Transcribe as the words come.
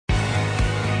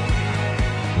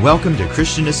Welcome to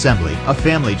Christian Assembly, a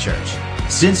family church.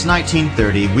 Since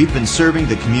 1930, we've been serving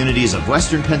the communities of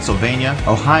Western Pennsylvania,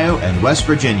 Ohio, and West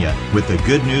Virginia with the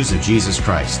good news of Jesus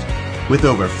Christ. With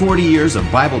over 40 years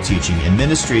of Bible teaching and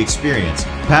ministry experience,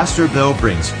 Pastor Bill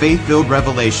brings faith-filled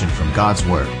revelation from God's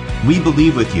Word. We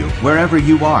believe with you, wherever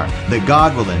you are, that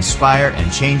God will inspire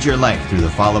and change your life through the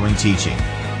following teaching.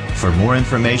 For more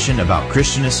information about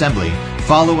Christian Assembly,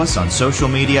 follow us on social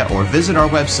media or visit our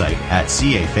website at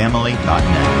cafamily.net.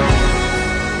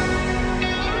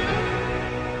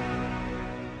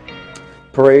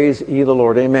 Praise ye the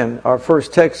Lord. Amen. Our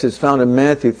first text is found in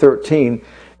Matthew 13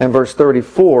 and verse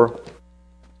 34.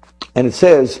 And it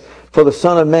says, "For the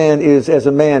Son of Man is as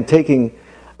a man taking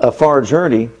a far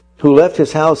journey, who left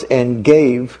his house and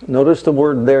gave," notice the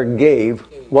word there, gave.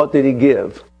 What did he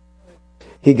give?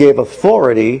 He gave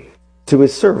authority to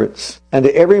his servants, and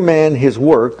to every man his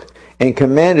work, and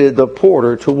commanded the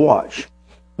porter to watch.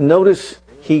 Notice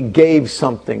he gave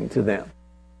something to them.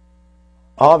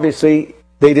 Obviously,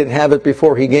 they didn't have it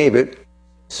before he gave it,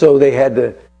 so they had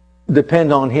to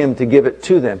depend on him to give it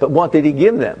to them. But what did he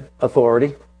give them?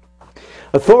 Authority.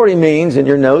 Authority means, in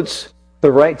your notes,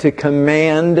 the right to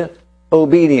command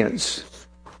obedience.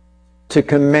 To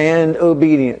command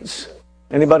obedience.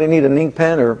 Anybody need an ink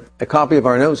pen or a copy of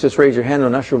our notes? Just raise your hand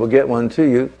and an usher will get one to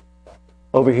you.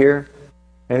 Over here.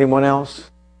 Anyone else?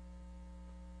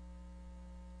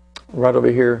 Right over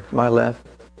here, my left.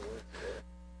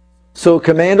 So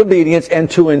command obedience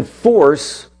and to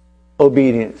enforce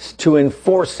obedience. To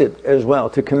enforce it as well.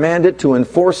 To command it, to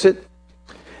enforce it,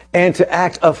 and to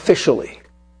act officially.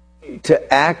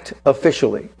 To act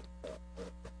officially.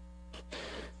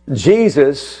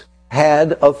 Jesus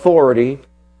had authority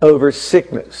over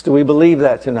sickness. Do we believe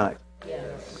that tonight?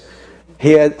 Yes.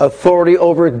 He had authority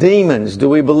over demons. Do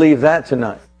we believe that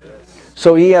tonight? Yes.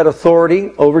 So he had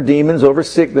authority over demons, over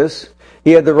sickness.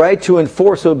 He had the right to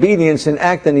enforce obedience and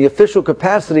act in the official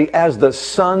capacity as the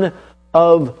Son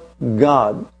of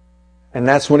God. And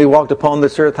that's when he walked upon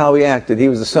this earth, how he acted. He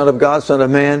was the Son of God, Son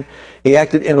of Man. He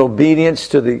acted in obedience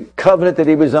to the covenant that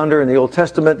he was under in the Old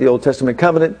Testament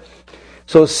covenant.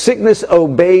 So sickness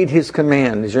obeyed his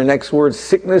command. Is your next word.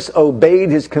 Sickness obeyed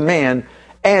his command,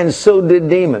 and so did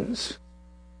demons.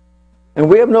 And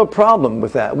we have no problem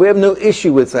with that. We have no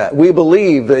issue with that. We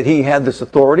believe that he had this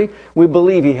authority. We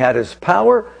believe he had his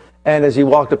power. And as he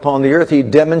walked upon the earth, he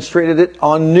demonstrated it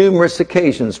on numerous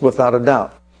occasions, without a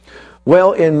doubt.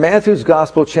 Well, in Matthew's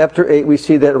Gospel, chapter 8, we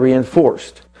see that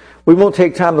reinforced. We won't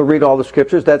take time to read all the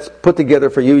scriptures. That's put together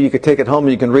for you. You can take it home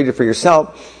and you can read it for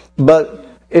yourself. But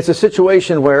it's a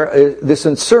situation where this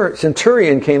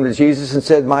centurion came to Jesus and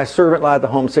said, "My servant lieth at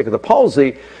home sick of the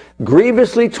palsy,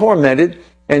 grievously tormented."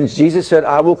 And Jesus said,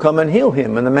 "I will come and heal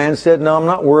him." And the man said, "No, I'm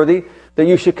not worthy that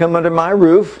you should come under my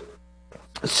roof.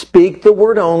 Speak the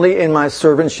word only, and my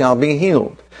servant shall be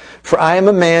healed. For I am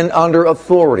a man under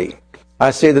authority.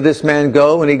 I say to this man,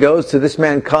 go, and he goes. To this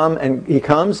man, come, and he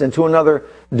comes. And to another,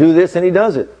 do this, and he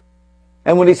does it."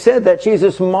 And when he said that,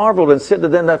 Jesus marveled and said to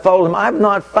them that followed him, "I've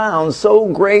not found so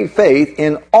great faith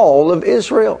in all of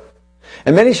Israel.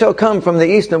 And many shall come from the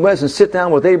east and west and sit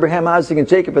down with Abraham, Isaac, and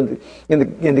Jacob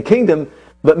in the kingdom,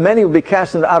 but many will be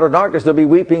cast into outer darkness. There'll be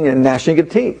weeping and gnashing of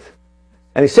teeth."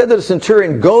 And he said to the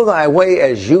centurion, "Go thy way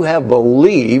as you have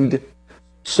believed,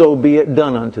 so be it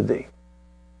done unto thee."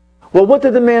 Well, what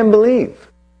did the man believe?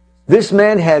 This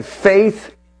man had faith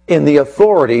in the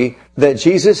authority that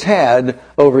Jesus had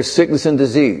over sickness and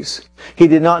disease. He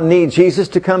did not need Jesus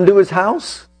to come to his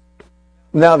house.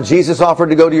 Now, if Jesus offered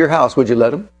to go to your house, would you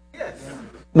let him? Yes.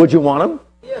 Would you want him?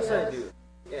 Yes, I do.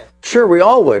 Yeah. Sure, we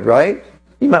all would, right?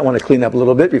 You might want to clean up a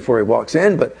little bit before he walks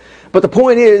in, but the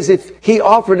point is, if he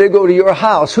offered to go to your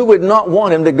house, who would not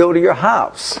want him to go to your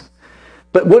house?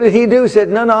 But what did he do? He said,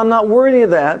 no, I'm not worthy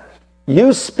of that.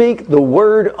 You speak the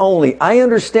word only. I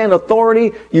understand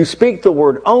authority. You speak the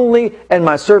word only, and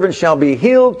my servant shall be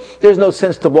healed. There's no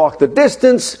sense to walk the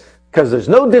distance, because there's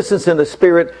no distance in the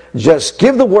Spirit. Just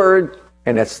give the word,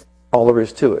 and that's all there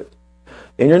is to it.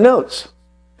 In your notes,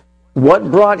 what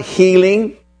brought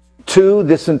healing to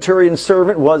the centurion's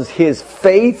servant was his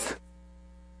faith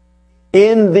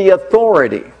in the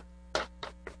authority.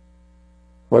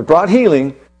 What brought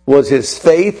healing was his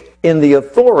faith in the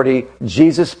authority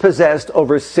Jesus possessed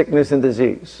over sickness and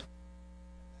disease.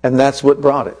 And that's what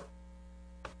brought it.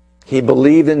 He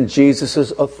believed in Jesus'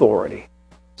 authority.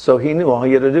 So he knew all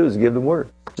he had to do is give the word.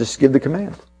 Just give the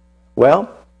command. Well,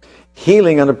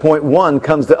 healing under point 1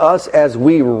 comes to us as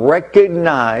we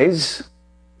recognize,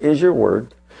 is your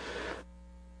word,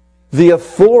 the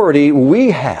authority we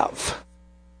have.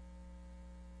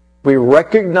 We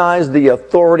recognize the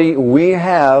authority we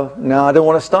have. Now, I don't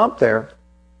want to stop there.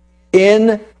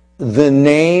 In the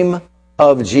name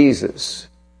of Jesus.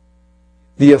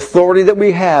 The authority that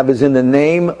we have is in the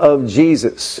name of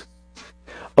Jesus.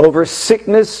 Over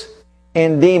sickness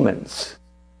and demons.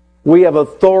 We have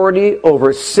authority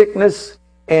over sickness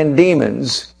and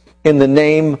demons in the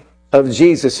name of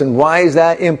Jesus. And why is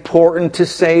that important to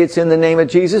say it's in the name of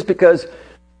Jesus? Because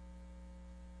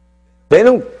they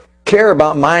don't care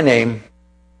about my name.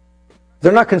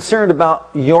 They're not concerned about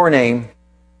your name.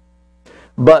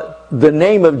 But the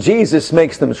name of Jesus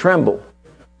makes them tremble.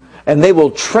 And they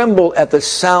will tremble at the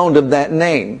sound of that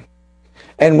name.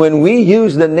 And when we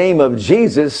use the name of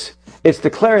Jesus, it's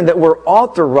declaring that we're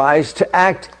authorized to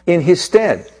act in His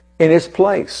stead, in His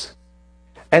place.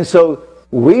 And so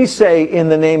we say in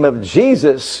the name of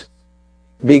Jesus,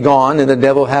 be gone, and the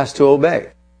devil has to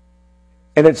obey.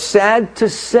 And it's sad to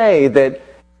say that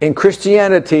in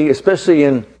Christianity, especially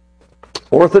in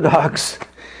Orthodox,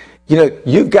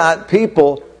 you've got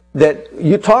people that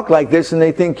you talk like this and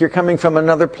they think you're coming from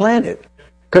another planet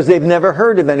because they've never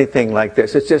heard of anything like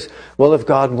this. It's just, well, if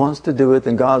God wants to do it,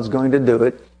 then God's going to do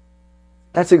it.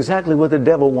 That's exactly what the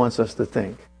devil wants us to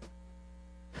think.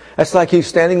 That's like you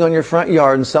standing on your front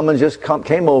yard and someone just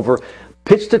came over,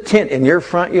 pitched a tent in your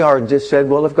front yard and just said,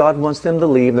 well, if God wants them to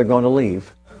leave, they're going to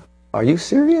leave. Are you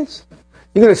serious?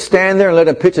 You're going to stand there and let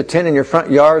them pitch a tent in your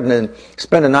front yard and then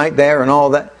spend a night there and all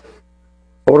that?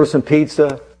 Order some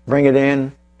pizza, bring it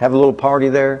in, have a little party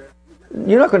there?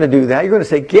 You're not going to do that. You're going to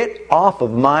say, get off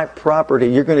of my property.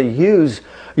 You're going to use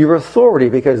your authority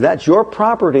because that's your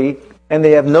property and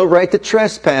they have no right to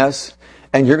trespass.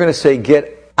 And you're going to say,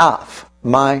 get off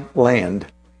my land.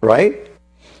 Right?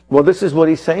 Well, this is what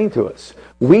he's saying to us.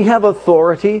 We have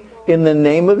authority in the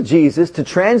name of Jesus to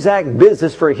transact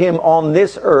business for Him on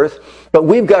this earth, but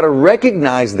we've got to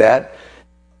recognize that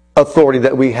authority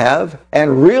that we have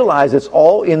and realize it's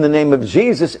all in the name of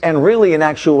Jesus, and really in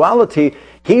actuality,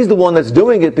 He's the one that's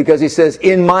doing it because He says,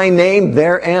 in my name,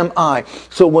 there am I.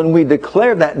 So when we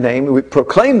declare that name, we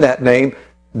proclaim that name,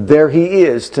 there He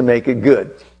is to make it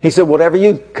good. He said, whatever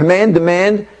you command,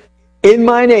 demand, in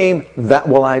my name, that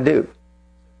will I do.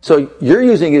 So you're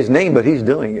using His name, but He's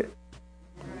doing it.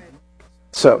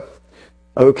 So,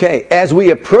 okay, as we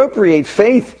appropriate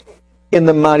faith in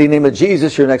the mighty name of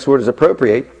Jesus, your next word is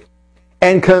appropriate,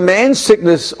 and command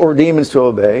sickness or demons to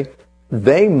obey,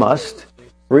 they must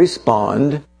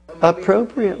respond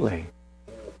appropriately.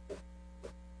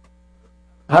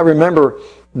 I remember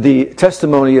the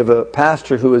testimony of a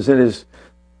pastor who was in his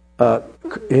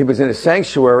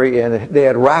sanctuary, and they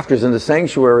had rafters in the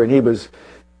sanctuary, and he was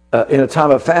in a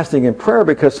time of fasting and prayer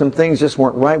because some things just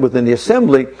weren't right within the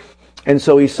assembly. And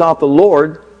so he sought the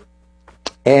Lord,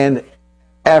 and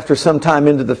after some time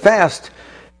into the fast,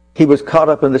 he was caught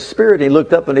up in the Spirit. He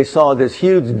looked up and he saw this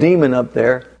huge demon up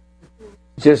there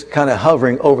just kind of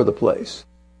hovering over the place.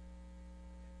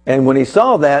 And when he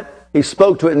saw that, he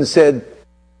spoke to it and said,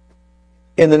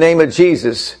 in the name of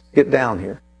Jesus, get down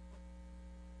here.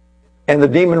 And the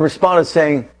demon responded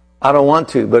saying, I don't want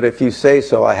to, but if you say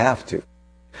so, I have to.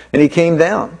 And he came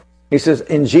down. He says,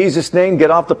 in Jesus' name, get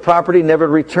off the property, never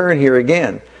return here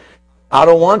again. I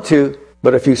don't want to,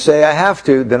 but if you say I have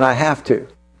to, then I have to.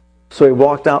 So he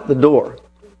walked out the door.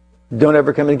 Don't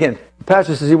ever come in again. The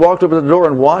pastor says he walked over the door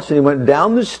and watched, and he went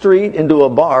down the street into a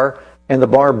bar, and the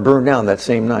bar burned down that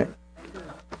same night.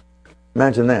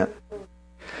 Imagine that.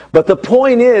 But the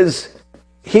point is,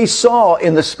 he saw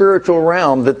in the spiritual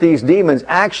realm that these demons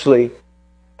actually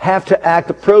have to act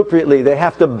appropriately. They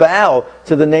have to bow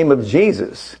to the name of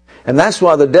Jesus. And that's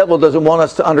why the devil doesn't want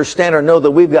us to understand or know that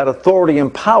we've got authority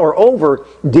and power over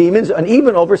demons and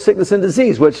even over sickness and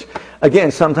disease, which,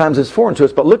 again, sometimes is foreign to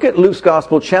us. But look at Luke's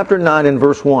Gospel, chapter 9 and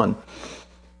verse 1.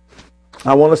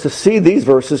 I want us to see these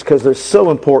verses because they're so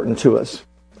important to us.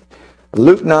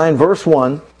 Luke 9, verse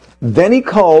 1. Then he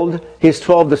called his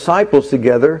 12 disciples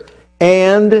together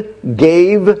and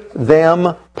gave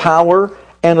them power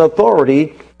and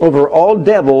authority over all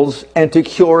devils and to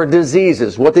cure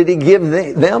diseases. What did he give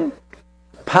them?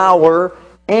 Power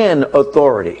and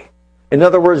authority. In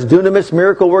other words, dunamis,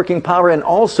 miracle-working power, and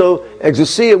also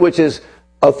exousia, which is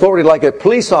authority like a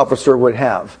police officer would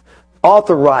have,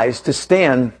 authorized to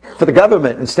stand for the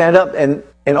government and stand up and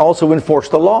also enforce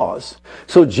the laws.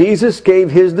 So Jesus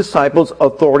gave His disciples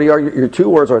authority. Your two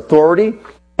words are authority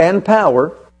and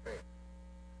power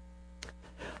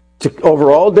over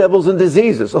all devils and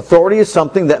diseases. Authority is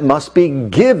something that must be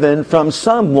given from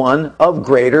someone of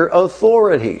greater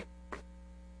authority.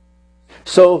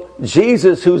 So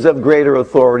Jesus, who's of greater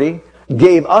authority,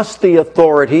 gave us the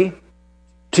authority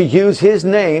to use His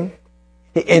name,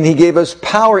 and He gave us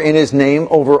power in His name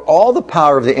over all the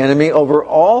power of the enemy, over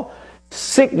all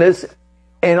sickness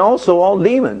and also all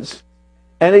demons.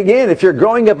 And again, if you're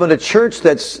growing up in a church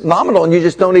that's nominal and you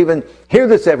just don't even hear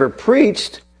this ever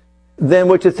preached, then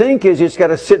what you think is you just got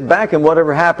to sit back and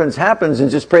whatever happens, happens, and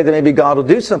just pray that maybe God will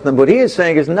do something. What he is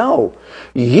saying is, no,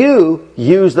 you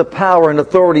use the power and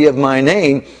authority of my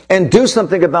name and do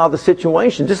something about the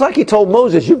situation. Just like he told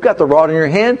Moses, you've got the rod in your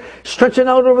hand, stretch it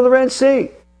out over the Red Sea.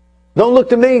 Don't look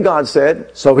to me, God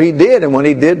said. So he did, and when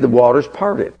he did, the waters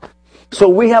parted. So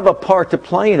we have a part to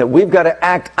play in it. We've got to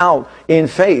act out in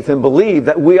faith and believe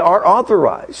that we are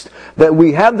authorized, that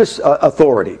we have this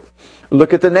authority.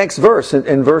 Look at the next verse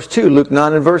in verse 2, Luke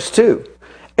 9 and verse 2.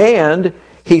 And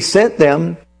he sent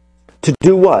them to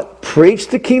do what? Preach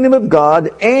the kingdom of God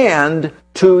and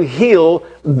to heal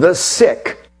the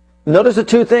sick. Notice the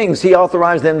two things he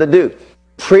authorized them to do.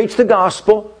 Preach the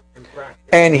gospel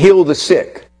and heal the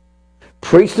sick.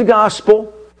 Preach the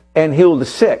gospel and heal the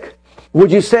sick.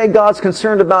 Would you say God's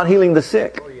concerned about healing the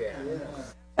sick? Oh, yeah.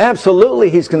 Absolutely,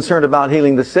 he's concerned about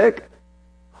healing the sick.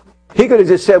 He could have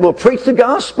just said, well, preach the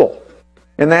gospel.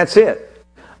 And that's it.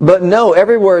 But no,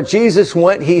 everywhere Jesus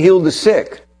went, he healed the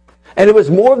sick. And it was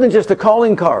more than just a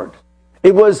calling card.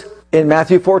 It was in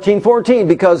Matthew 14:14,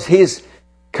 because he's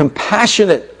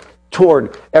compassionate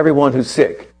toward everyone who's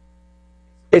sick.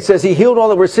 It says he healed all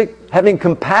that were sick, having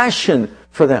compassion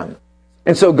for them.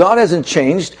 And so God hasn't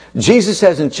changed. Jesus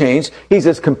hasn't changed. He's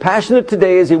as compassionate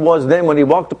today as he was then when he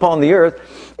walked upon the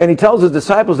earth. And he tells his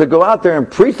disciples to go out there and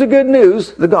preach the good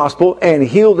news, the gospel, and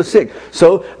heal the sick.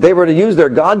 So they were to use their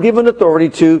God-given authority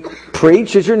to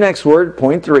preach, is your next word,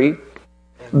 point 3,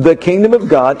 the kingdom of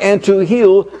God, and to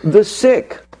heal the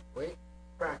sick.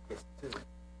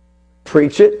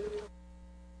 Preach it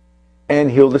and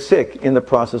heal the sick in the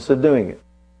process of doing it.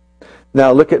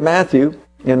 Now look at Matthew.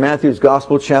 In Matthew's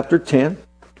Gospel, chapter 10,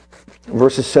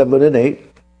 verses 7 and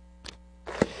 8.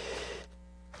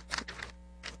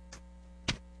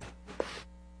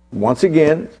 Once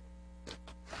again,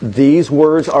 these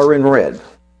words are in red.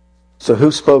 So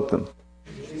who spoke them?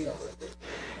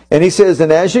 And he says,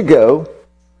 and as you go,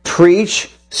 preach,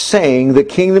 saying, the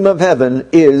kingdom of heaven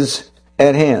is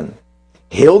at hand.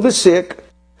 Heal the sick,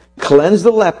 cleanse the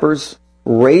lepers,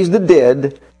 raise the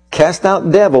dead, cast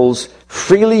out devils.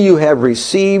 Freely you have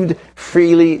received,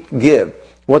 freely give.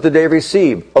 What did they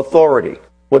receive? Authority.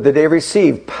 What did they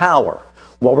receive? Power.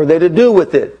 What were they to do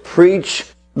with it? Preach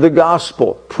the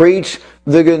gospel. Preach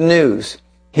the good news.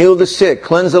 Heal the sick,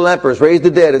 cleanse the lepers, raise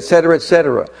the dead, etc.,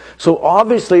 etc. So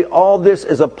obviously all this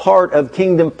is a part of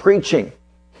kingdom preaching.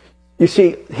 You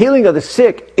see, healing of the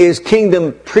sick is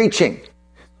kingdom preaching.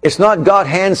 It's not God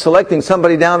hand selecting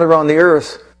somebody down there on the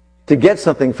earth to get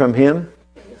something from him.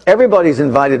 Everybody's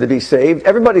invited to be saved.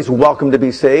 Everybody's welcome to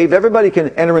be saved. Everybody can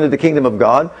enter into the kingdom of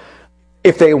God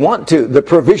if they want to. The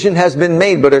provision has been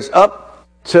made, but it's up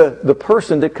to the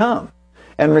person to come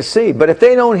and receive. But if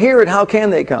they don't hear it, how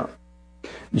can they come?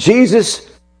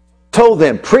 Jesus told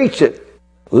them, preach it.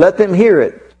 Let them hear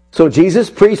it. So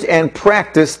Jesus preached and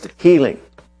practiced healing.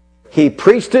 He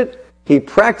preached it. He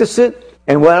practiced it.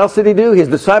 And what else did he do? His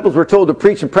disciples were told to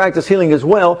preach and practice healing as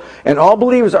well. And all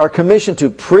believers are commissioned to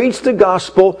preach the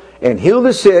gospel and heal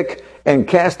the sick and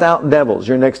cast out devils.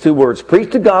 Your next two words.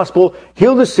 Preach the gospel,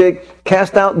 heal the sick,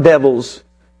 cast out devils.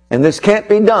 And this can't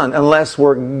be done unless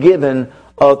we're given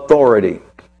authority.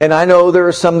 And I know there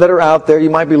are some that are out there, you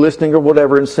might be listening or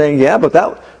whatever and saying, yeah, but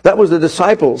that was the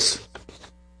disciples.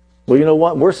 Well, you know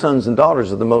what? We're sons and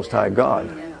daughters of the Most High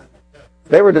God.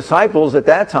 They were disciples at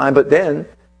that time, but then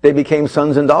they became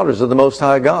sons and daughters of the Most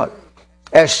High God.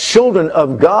 As children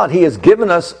of God, he has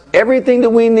given us everything that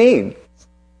we need.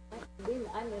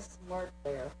 I missed some work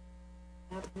there.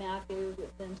 Matthew,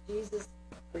 then Jesus,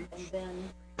 and then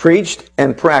preached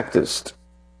and practiced.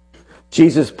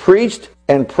 Jesus preached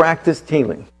and practiced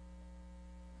healing.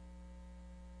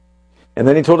 And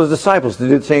then he told his disciples to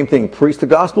do the same thing. Preach the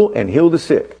gospel and heal the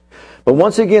sick. But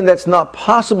once again, that's not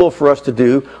possible for us to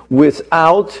do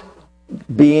without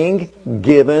being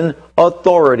given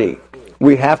authority.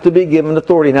 We have to be given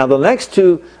authority. Now, the next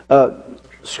two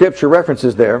scripture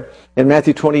references there, in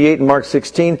Matthew 28 and Mark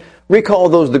 16, recall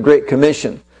those the Great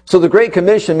Commission. So the Great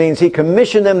Commission means he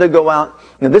commissioned them to go out,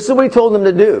 and this is what he told them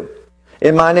to do.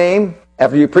 In my name,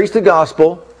 after you preach the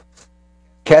gospel,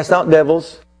 cast out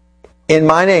devils. In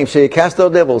my name shall you cast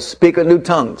out devils, speak a new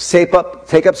tongue, take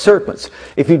up serpents.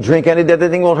 If you drink any deadly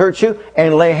thing won't hurt you,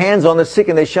 and lay hands on the sick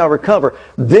and they shall recover.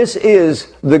 This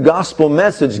is the gospel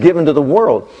message given to the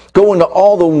world. Go into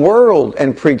all the world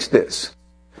and preach this.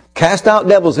 Cast out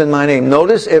devils in my name.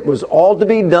 Notice it was all to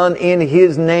be done in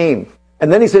his name.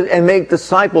 And then he says, and make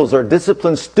disciples or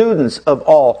disciplined students of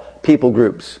all people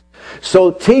groups.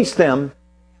 So teach them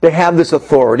to have this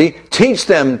authority. Teach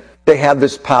them they have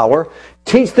this power.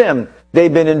 Teach them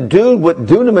they've been endued with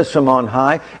dunamis from on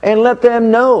high, and let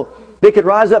them know they could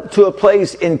rise up to a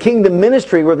place in kingdom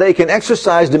ministry where they can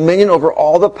exercise dominion over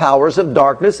all the powers of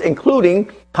darkness,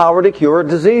 including power to cure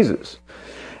diseases.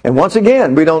 And once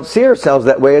again, we don't see ourselves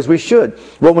that way as we should.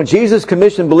 Well, when Jesus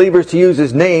commissioned believers to use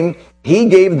His name, He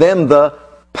gave them the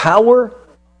power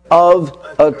of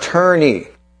attorney.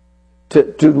 To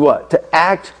do what? To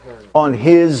act on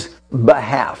His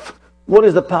behalf. What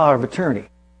is the power of attorney?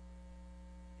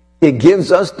 It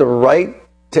gives us the right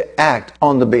to act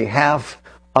on the behalf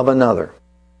of another.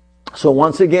 So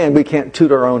once again, we can't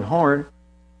toot our own horn.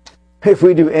 If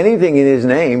we do anything in His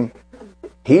name,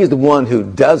 He's the one who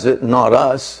does it, not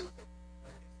us.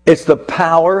 It's the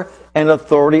power and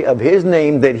authority of His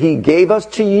name that He gave us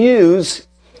to use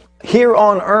here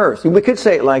on earth. We could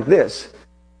say it like this.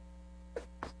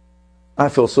 I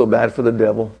feel so bad for the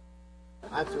devil.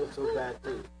 I feel so bad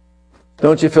too.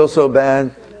 Don't you feel so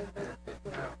bad?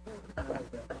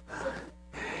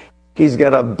 He's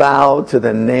got to bow to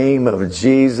the name of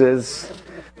Jesus.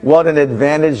 What an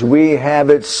advantage we have.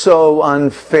 It's so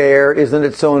unfair. Isn't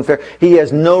it so unfair? He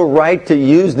has no right to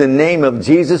use the name of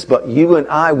Jesus, but you and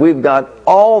I, we've got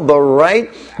all the right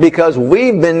because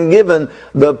we've been given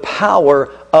the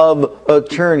power of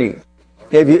attorney.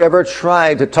 Have you ever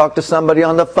tried to talk to somebody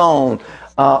on the phone,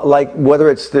 like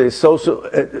whether it's the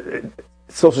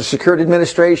Social Security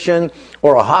Administration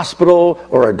or a hospital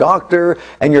or a doctor,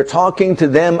 and you're talking to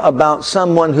them about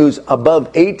someone who's above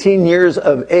 18 years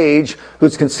of age,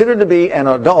 who's considered to be an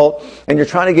adult, and you're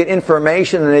trying to get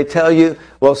information, and they tell you,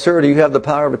 well, sir, do you have the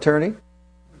power of attorney?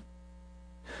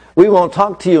 We won't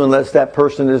talk to you unless that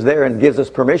person is there and gives us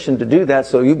permission to do that.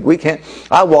 So we can't.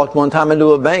 I walked one time into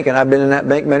a bank, and I've been in that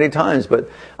bank many times, but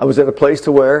I was at a place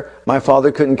to where my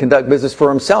father couldn't conduct business for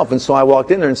himself. And so I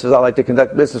walked in there and said, I'd like to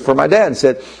conduct business for my dad, and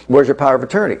said, where's your power of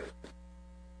attorney?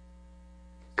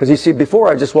 Because you see, before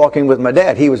I just walked in with my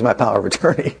dad, he was my power of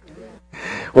attorney.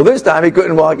 Well, this time he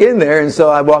couldn't walk in there, and so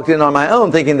I walked in on my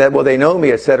own thinking that, well, they know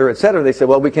me, et cetera, et cetera. They said,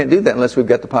 well, we can't do that unless we've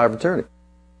got the power of attorney.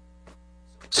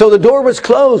 So the door was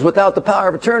closed without the power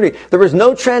of attorney. There was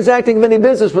no transacting of any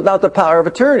business without the power of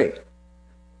attorney.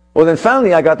 Well, then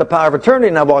finally I got the power of attorney,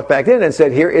 and I walked back in and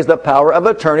said, here is the power of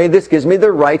attorney. This gives me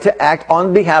the right to act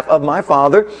on behalf of my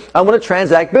father. I want to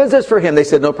transact business for him. They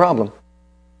said, no problem.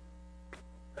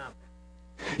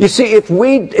 You see, if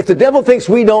the devil thinks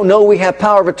we don't know we have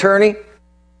power of attorney,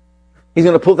 he's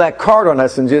going to pull that card on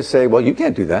us and just say, well, you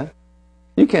can't do that.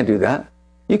 You can't do that.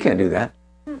 You can't do that.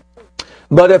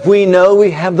 But if we know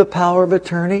we have the power of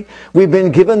attorney, we've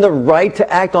been given the right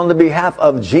to act on the behalf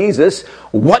of Jesus,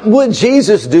 what would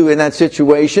Jesus do in that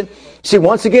situation? See,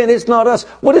 once again, it's not us.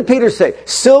 What did Peter say?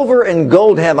 Silver and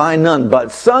gold have I none,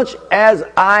 but such as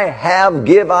I have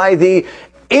give I thee.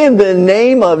 In the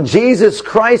name of Jesus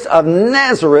Christ of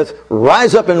Nazareth,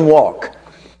 rise up and walk.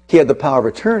 He had the power of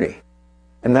attorney,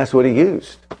 and that's what he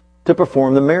used to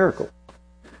perform the miracle.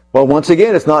 Well, once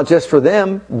again, it's not just for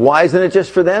them. Why isn't it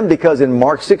just for them? Because in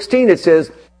Mark 16 it says,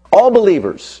 all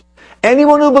believers,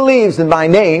 anyone who believes in my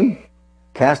name,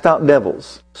 cast out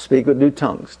devils, speak with new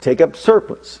tongues, take up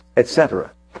serpents,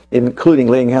 etc., including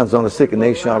laying hands on the sick and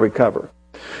they shall recover.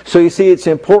 So you see, it's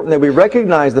important that we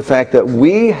recognize the fact that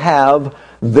we have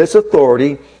this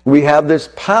authority, we have this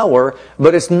power,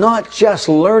 but it's not just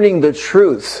learning the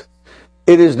truth.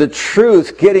 It is the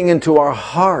truth getting into our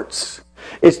hearts.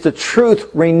 It's the truth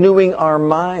renewing our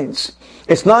minds.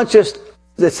 It's not just,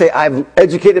 let's say, I've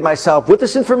educated myself with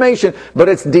this information, but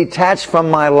it's detached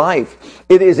from my life.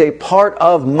 It is a part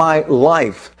of my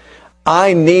life.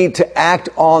 I need to act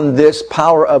on this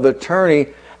power of attorney,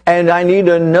 and I need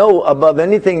to know above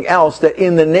anything else that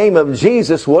in the name of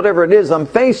Jesus, whatever it is I'm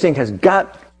facing has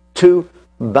got to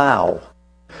bow.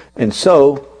 And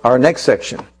so, our next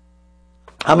section.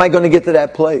 How am I going to get to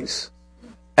that place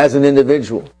as an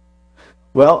individual?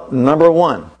 Well, number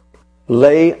one,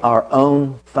 lay our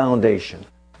own foundation.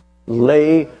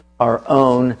 Lay our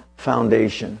own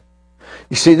foundation.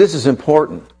 You see, this is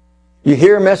important. You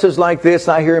hear a message like this,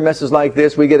 I hear a message like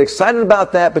this, we get excited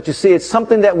about that, but you see, it's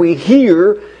something that we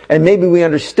hear and maybe we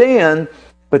understand,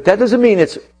 but that doesn't mean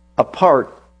it's a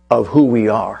part of who we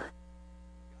are.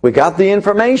 We got the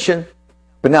information,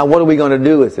 but now what are we going to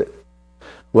do with it?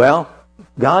 Well,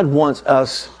 God wants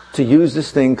us to use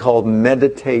this thing called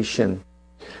meditation,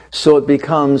 so it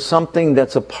becomes something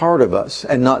that's a part of us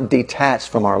and not detached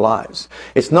from our lives.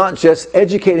 It's not just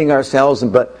educating ourselves,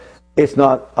 but it's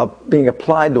not being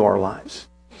applied to our lives.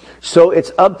 So it's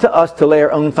up to us to lay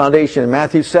our own foundation. In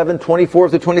Matthew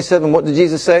 7:24-27, what did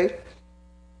Jesus say?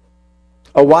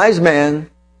 A wise man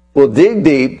will dig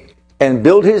deep and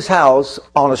build his house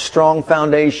on a strong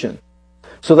foundation.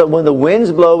 So that when the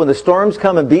winds blow, when the storms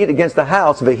come and beat against the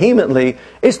house vehemently,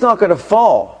 it's not going to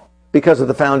fall because of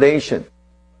the foundation.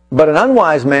 But an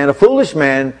unwise man, a foolish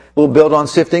man, will build on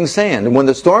sifting sand. And when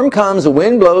the storm comes, the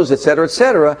wind blows,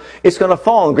 etc., it's going to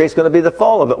fall, and great's going to be the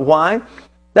fall of it. Why?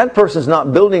 That person's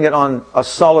not building it on a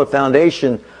solid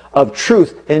foundation of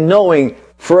truth and knowing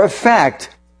for a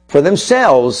fact, for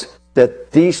themselves,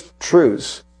 that these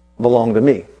truths belong to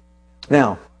me.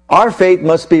 Now, our faith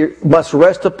must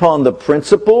rest upon the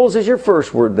principles, is your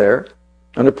first word there,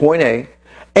 under point A,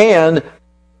 and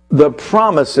the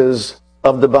promises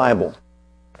of the Bible.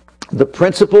 The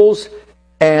principles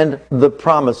and the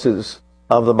promises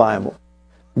of the Bible.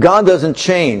 God doesn't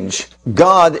change.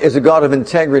 God is a God of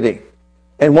integrity.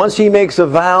 And once He makes a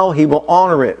vow, He will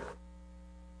honor it.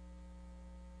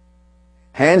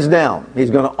 Hands down, He's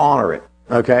going to honor it.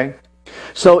 Okay?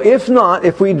 So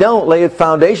if we don't lay a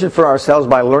foundation for ourselves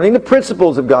by learning the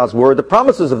principles of God's Word, the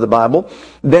promises of the Bible,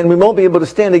 then we won't be able to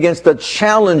stand against the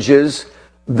challenges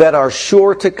that are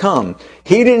sure to come.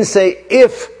 He didn't say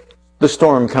if the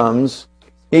storm comes.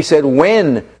 He said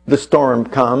when the storm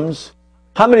comes.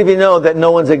 How many of you know that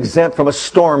no one's exempt from a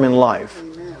storm in life?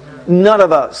 None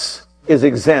of us is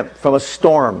exempt from a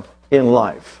storm in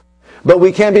life. But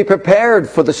we can be prepared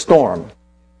for the storm.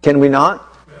 Can we not?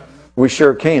 We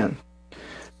sure can.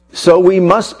 So we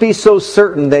must be so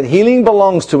certain that healing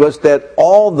belongs to us that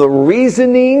all the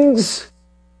reasonings,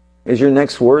 is your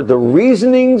next word, the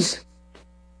reasonings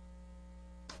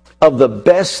of the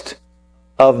best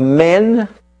of men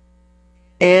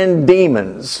and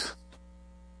demons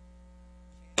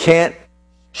can't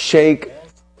shake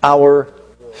our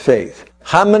faith.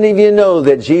 How many of you know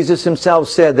that Jesus Himself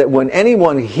said that when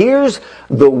anyone hears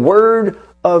the Word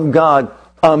of God,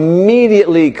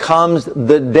 immediately comes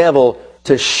the devil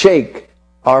to shake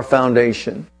our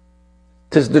foundation,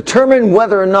 to determine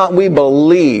whether or not we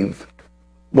believe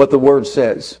what the Word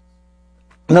says.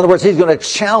 In other words, He's going to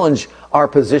challenge our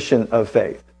position of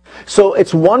faith. So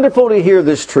it's wonderful to hear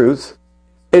this truth.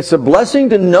 It's a blessing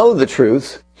to know the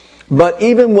truth. But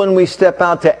even when we step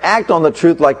out to act on the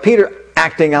truth, like Peter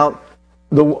acting out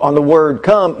on the word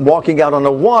come, walking out on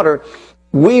the water,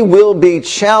 we will be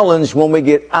challenged when we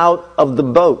get out of the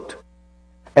boat.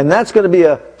 And that's going to be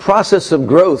a process of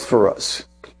growth for us.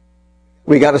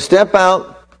 We got to step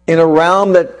out in a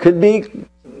realm that could be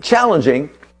challenging,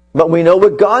 but we know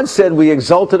what God said. We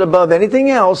exalt it above anything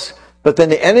else, but then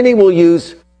the enemy will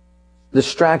use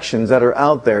distractions that are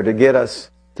out there to get us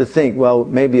to think, well,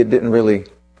 maybe it didn't really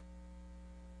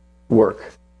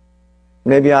work.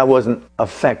 Maybe I wasn't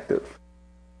effective.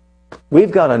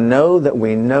 We've got to know that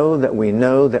we know that we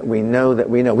know that we know that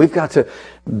we know. We've got to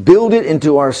build it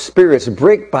into our spirits,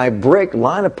 brick by brick,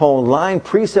 line upon line,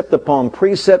 precept upon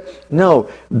precept. No,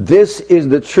 this is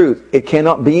the truth. It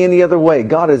cannot be any other way.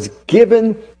 God has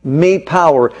given me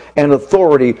power and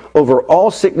authority over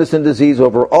all sickness and disease,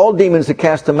 over all demons to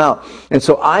cast them out. And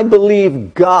so I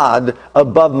believe God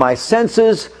above my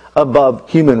senses, above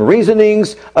human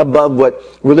reasonings, above what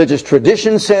religious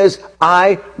tradition says.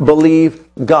 I believe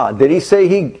God. Did He say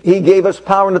He gave us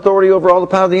power and authority over all the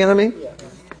power of the enemy? Yeah.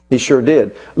 He sure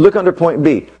did. Look under point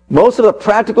B. Most of the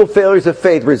practical failures of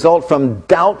faith result from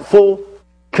doubtful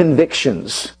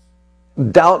convictions.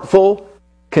 Doubtful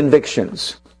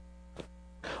convictions.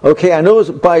 Okay, I know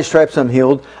by His stripes I'm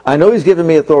healed. I know He's given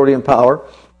me authority and power.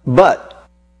 But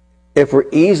if we're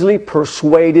easily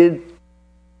persuaded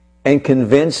and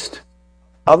convinced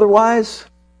otherwise,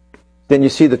 then you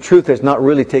see the truth has not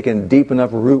really taken deep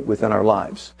enough root within our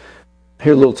lives.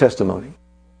 Here's a little testimony.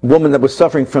 A woman that was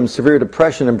suffering from severe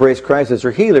depression embraced Christ as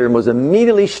her healer and was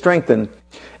immediately strengthened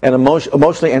and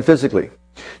emotionally and physically.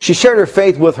 She shared her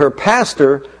faith with her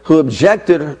pastor, who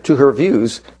objected to her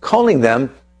views, calling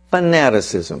them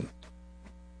fanaticism.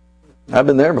 I've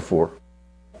been there before.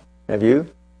 Have you?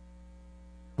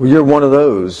 Well, you're one of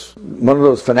those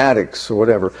fanatics or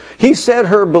whatever. He said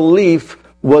her belief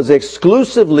was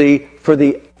exclusively for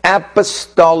the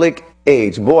apostolic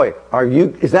age. Boy,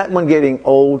 is that one getting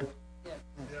old?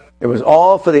 It was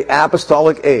all for the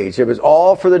apostolic age. It was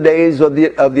all for the days of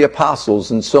the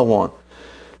apostles and so on.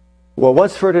 Well,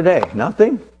 what's for today?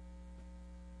 Nothing?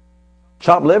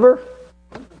 Chopped liver?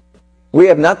 We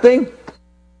have nothing?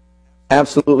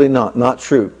 Absolutely not. Not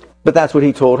true. But that's what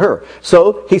he told her.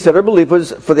 So he said her belief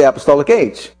was for the apostolic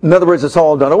age. In other words, it's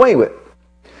all done away with.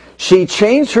 She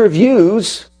changed her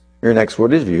views, your next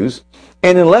word is views,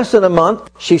 and in less than a month,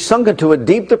 she sunk into a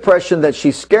deep depression that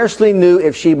she scarcely knew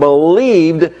if she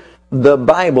believed the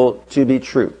Bible to be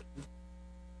true.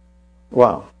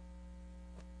 Wow.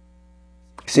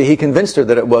 See, he convinced her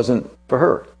that it wasn't for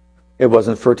her. It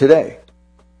wasn't for today.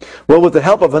 Well, with the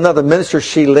help of another minister,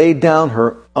 she laid down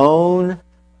her own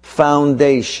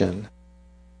foundation.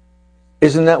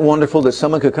 Isn't that wonderful that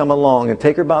someone could come along and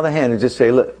take her by the hand and just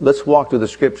say, let's walk through the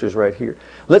Scriptures right here.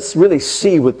 Let's really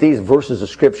see what these verses of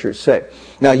Scripture say.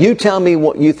 Now, you tell me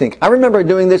what you think. I remember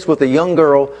doing this with a young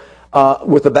girl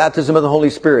with the baptism of the Holy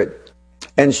Spirit.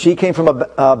 And she came from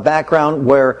a background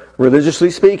where, religiously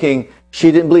speaking,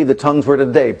 she didn't believe the tongues were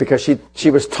today because she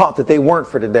was taught that they weren't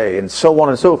for today, and so on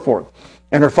and so forth.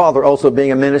 And her father also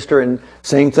being a minister, and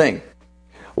same thing.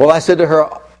 Well, I said to her,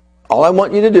 all I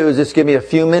want you to do is just give me a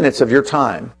few minutes of your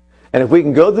time. And if we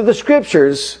can go through the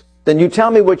Scriptures, then you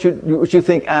tell me what you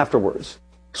think afterwards.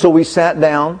 So we sat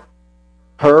down.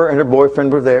 Her and her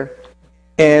boyfriend were there.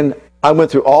 And I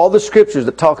went through all the Scriptures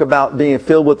that talk about being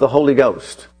filled with the Holy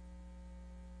Ghost.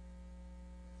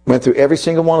 Went through every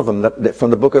single one of them from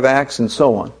the book of Acts and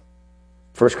so on.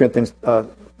 1 Corinthians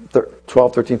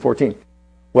 12, 13, 14.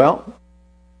 Well,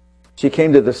 she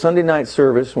came to the Sunday night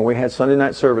service when we had Sunday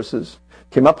night services.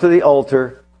 Came up to the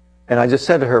altar, and I just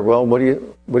said to her, well, what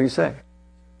do you say?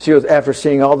 She goes, after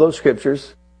seeing all those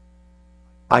Scriptures,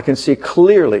 I can see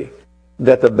clearly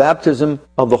that the baptism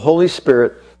of the Holy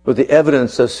Spirit with the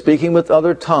evidence of speaking with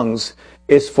other tongues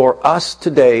is for us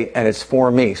today, and it's for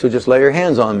me. So just lay your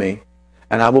hands on me,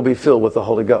 and I will be filled with the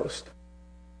Holy Ghost.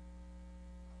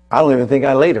 I don't even think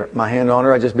I laid my hand on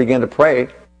her. I just began to pray.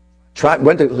 She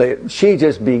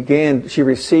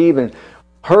received, and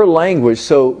her language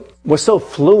was so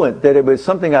fluent that it was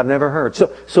something I've never heard.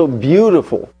 So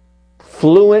beautiful,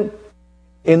 fluent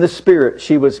in the Spirit.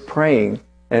 She was praying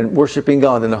and worshiping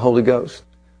God in the Holy Ghost.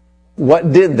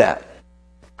 What did that?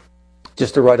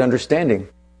 Just the right understanding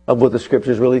of what the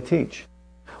Scriptures really teach.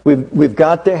 We've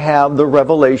got to have the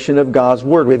revelation of God's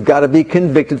Word. We've got to be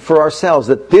convicted for ourselves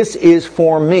that this is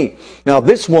for me. Now,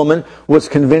 this woman was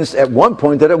convinced at one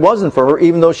point that it wasn't for her,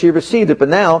 even though she received it. But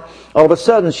now, all of a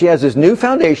sudden, she has this new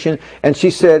foundation, and she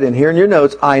said, and here in your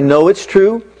notes, I know it's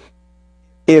true.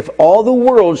 If all the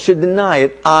world should deny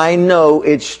it, I know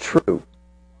it's true.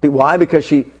 Why? Because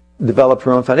she developed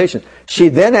her own foundation. She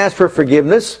then asked for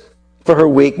forgiveness for her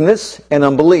weakness and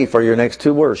unbelief, are your next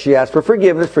two words. She asked for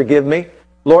forgiveness, forgive me.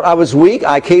 Lord, I was weak.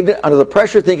 I caved under the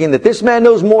pressure thinking that this man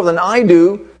knows more than I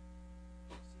do.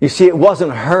 You see, it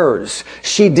wasn't hers.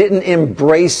 She didn't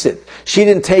embrace it. She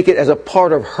didn't take it as a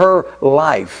part of her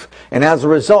life. And as a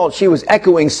result, she was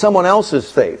echoing someone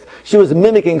else's faith. She was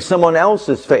mimicking someone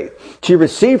else's faith. She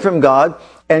received from God,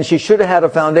 and she should have had a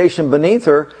foundation beneath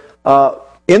her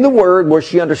in the Word where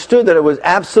she understood that it was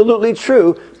absolutely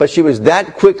true, but she was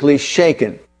that quickly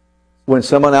shaken when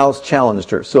someone else challenged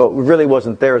her. So it really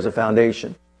wasn't there as a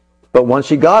foundation. But once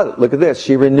she got it, look at this.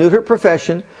 She renewed her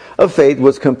profession of faith,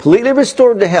 was completely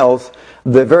restored to health.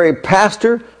 The very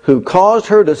pastor who caused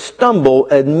her to stumble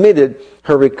admitted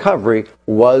her recovery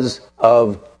was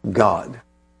of God.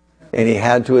 And he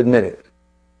had to admit it.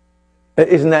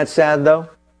 Isn't that sad, though?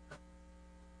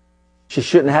 She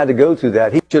shouldn't have had to go through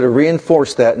that. He should have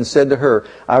reinforced that and said to her,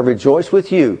 I rejoice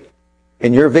with you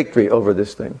in your victory over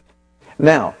this thing.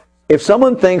 Now, if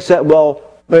someone thinks that, well,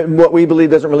 what we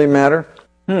believe doesn't really matter,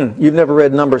 you've never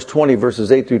read Numbers 20,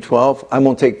 verses 8 through 12. I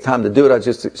won't take time to do it. I'll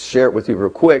just share it with you real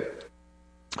quick.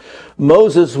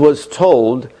 Moses was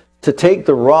told to take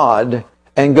the rod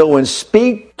and go and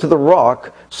speak to the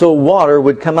rock so water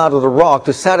would come out of the rock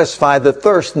to satisfy the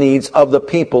thirst needs of the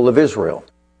people of Israel.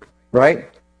 Right?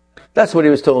 That's what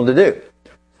he was told to do.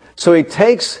 So he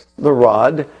takes the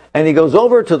rod and he goes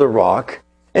over to the rock.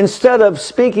 Instead of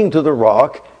speaking to the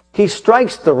rock, he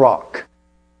strikes the rock.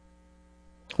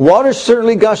 Water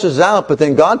certainly gushes out, but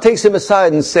then God takes him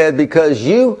aside and said, because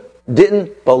you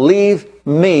didn't believe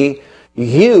me,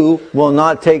 you will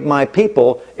not take my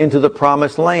people into the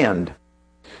promised land.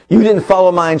 You didn't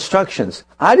follow my instructions.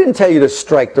 I didn't tell you to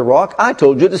strike the rock. I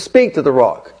told you to speak to the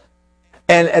rock.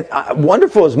 And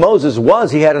wonderful as Moses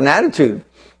was, he had an attitude.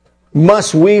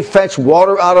 Must we fetch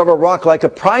water out of a rock? Like a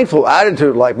prideful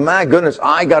attitude, like, my goodness,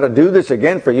 I got to do this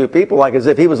again for you people, like as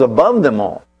if he was above them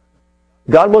all.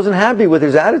 God wasn't happy with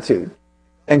his attitude.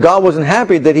 And God wasn't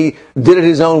happy that he did it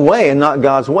his own way and not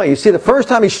God's way. You see, the first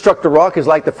time he struck the rock is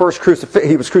like the first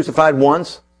he was crucified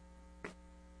once.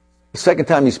 The second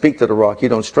time you speak to the rock, you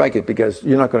don't strike it because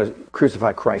you're not going to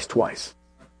crucify Christ twice.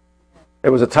 It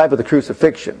was a type of the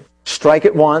crucifixion. Strike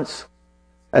it once,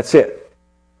 that's it.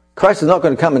 Christ is not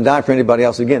going to come and die for anybody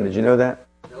else again. Did you know that?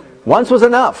 Once was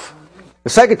enough. The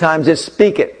second time, just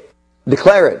speak it.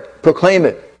 Declare it. Proclaim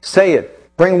it. Say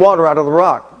it. Bring water out of the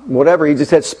rock. Whatever. He just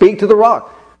said, speak to the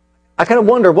rock. I kind of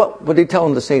wonder, what did he tell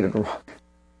him to say to the rock?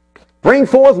 Bring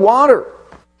forth water.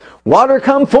 Water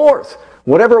come forth.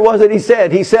 Whatever it was that he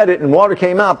said it, and water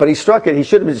came out, but he struck it. He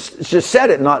should have just said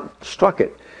it, not struck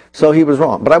it. So he was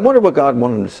wrong. But I wonder what God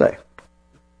wanted him to say.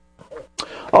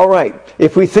 All right.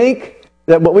 If we think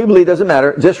that what we believe doesn't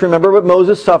matter, just remember what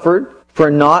Moses suffered for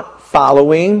not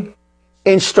following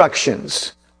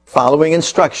instructions. Following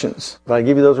instructions. Did I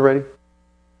give you those already?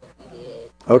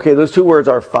 Okay, those two words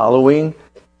are following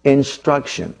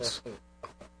instructions.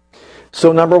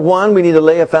 So number one, we need to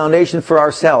lay a foundation for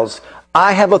ourselves.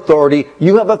 I have authority,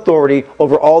 you have authority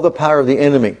over all the power of the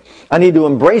enemy. I need to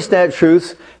embrace that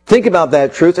truth, think about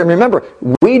that truth, and remember,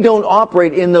 we don't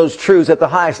operate in those truths at the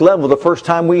highest level the first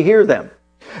time we hear them.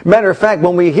 Matter of fact,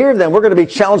 when we hear them, we're going to be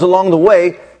challenged along the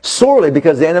way sorely,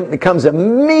 because the enemy comes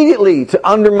immediately to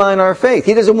undermine our faith.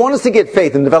 He doesn't want us to get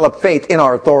faith and develop faith in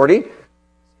our authority.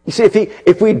 You see,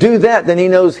 if we do that, then he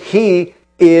knows he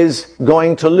is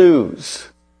going to lose.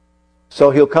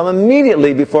 So he'll come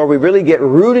immediately before we really get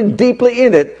rooted deeply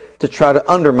in it to try to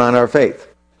undermine our faith.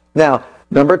 Now,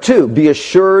 number two, be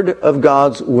assured of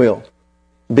God's will.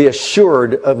 Be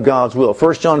assured of God's will.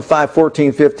 1 John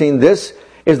 5:14-15, this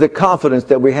is the confidence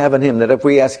that we have in him, that if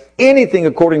we ask anything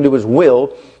according to his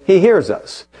will, he hears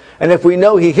us. And if we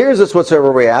know he hears us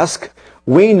whatsoever we ask,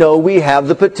 we know we have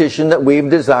the petition that we've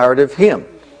desired of him.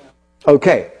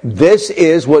 Okay, this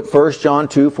is what 1 John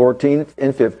 2:14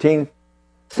 and 15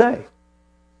 say.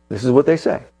 This is what they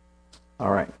say.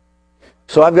 All right.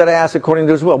 So I've got to ask according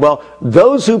to his will. Well,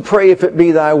 those who pray, if it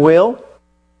be thy will,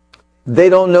 they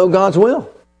don't know God's will.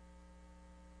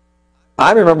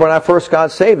 I remember when I first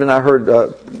got saved, and I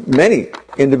heard many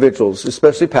individuals,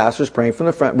 especially pastors, praying from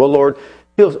the front, well, Lord,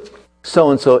 heal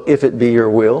so-and-so if it be your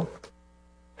will.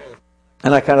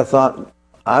 And I kind of thought,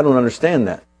 I don't understand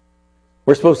that.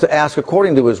 We're supposed to ask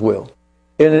according to his will.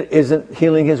 Isn't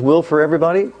healing his will for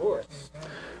everybody? Of course.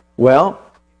 Well,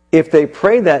 if they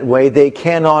pray that way, they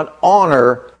cannot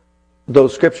honor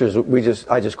those scriptures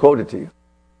I just quoted to you.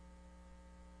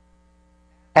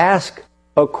 Ask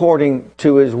according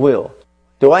to his will.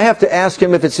 Do I have to ask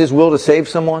him if it's his will to save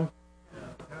someone?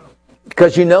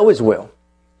 Because you know his will.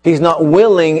 He's not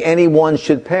willing anyone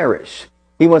should perish.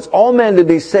 He wants all men to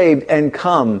be saved and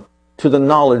come to the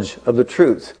knowledge of the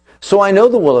truth. So I know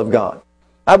the will of God.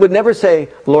 I would never say,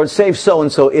 Lord, save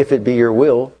so-and-so if it be your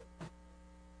will.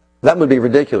 That would be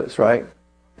ridiculous, right?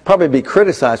 Probably be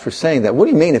criticized for saying that. What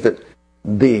do you mean if it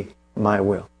be my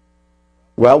will?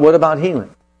 Well, what about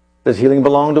healing? Does healing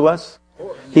belong to us?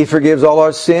 He forgives all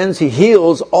our sins. He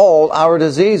heals all our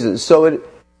diseases. So it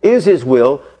is his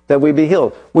will that we be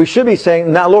healed. We should be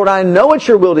saying, now, Lord, I know it's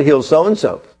your will to heal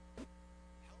so-and-so.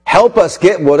 Help us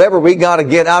get whatever we got to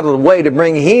get out of the way to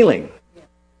bring healing.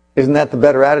 Isn't that the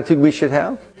better attitude we should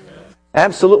have?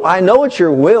 Absolutely. I know it's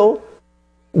your will.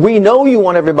 We know you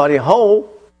want everybody whole.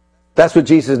 That's what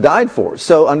Jesus died for.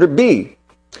 So under B,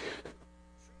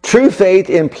 true faith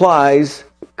implies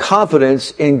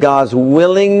confidence in God's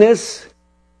willingness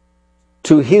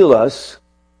to heal us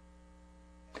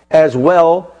as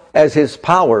well as his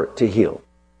power to heal.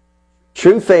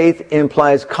 True faith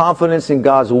implies confidence in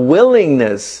God's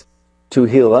willingness to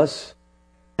heal us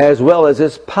as well as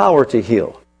his power to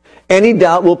heal. Any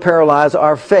doubt will paralyze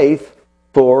our faith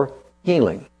for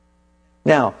healing.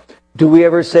 Now, do we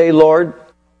ever say, Lord,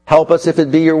 help us if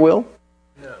it be your will?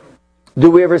 No.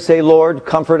 Do we ever say, Lord,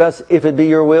 comfort us if it be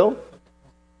your will?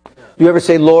 No. Do you ever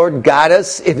say, Lord, guide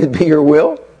us if it be your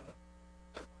will?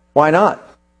 Why not?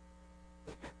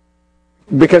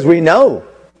 Because we know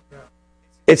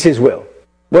it's his will.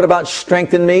 What about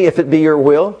strengthen me if it be your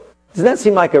will? Doesn't that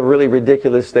seem like a really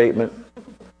ridiculous statement?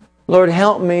 Lord,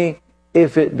 help me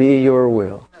if it be your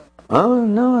will. Oh,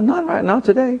 no, not right now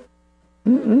today.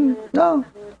 No,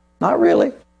 not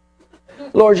really.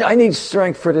 Lord, I need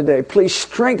strength for today. Please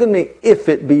strengthen me if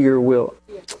it be your will.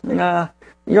 Nah,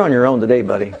 you're on your own today,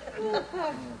 buddy.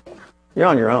 You're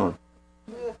on your own.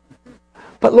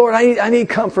 But Lord, I need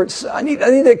comfort. I need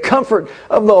the comfort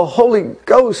of the Holy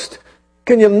Ghost.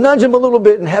 Can you nudge him a little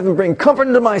bit and have him bring comfort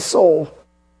into my soul?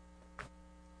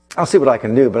 I'll see what I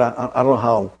can do, but I don't know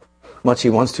how much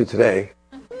he wants to today.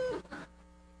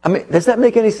 I mean, does that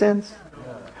make any sense?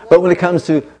 But when it comes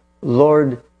to,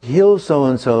 Lord, heal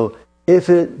so-and-so if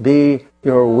it be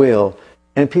your will,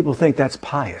 and people think that's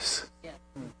pious.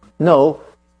 No,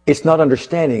 it's not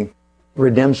understanding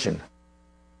redemption.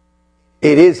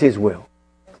 It is his will.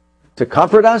 To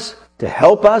comfort us, to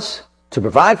help us, to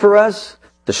provide for us,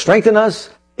 to strengthen us.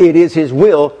 It is his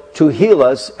will to heal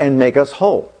us and make us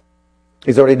whole.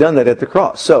 He's already done that at the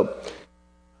cross. So,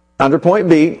 under point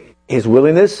B, his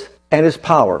willingness and his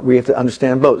power. We have to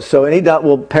understand both. So any doubt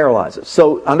will paralyze us.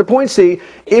 So under point C,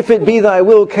 if it be thy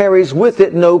will carries with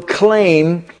it no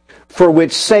claim for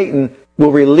which Satan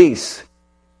will release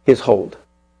his hold.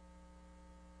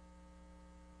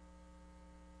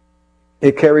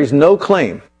 It carries no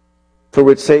claim for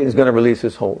which Satan is going to release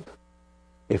his hold.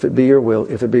 If it be your will,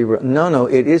 if it be... No,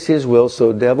 it is his will.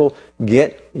 So devil,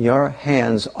 get your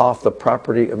hands off the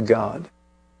property of God.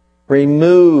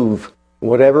 Remove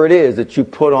whatever it is that you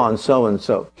put on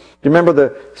so-and-so. Do you remember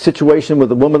the situation with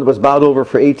the woman that was bowed over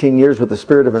for 18 years with the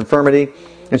spirit of infirmity?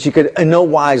 And she could in no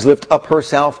wise lift up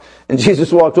herself. And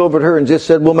Jesus walked over to her and just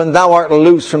said, "Woman, thou art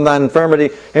loose from thine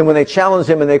infirmity." And when they challenged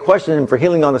him and they questioned him for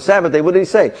healing on the Sabbath day, what did he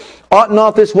say? "Ought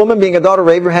not this woman, being a daughter of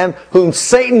Abraham, whom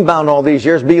Satan bound all these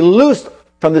years, be loosed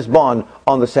from this bond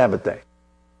on the Sabbath day?"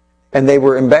 And they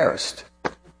were embarrassed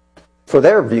for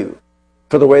their view,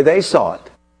 for the way they saw it.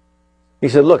 He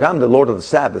said, "Look, I'm the Lord of the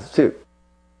Sabbath too."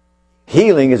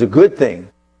 Healing is a good thing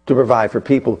to provide for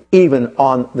people, even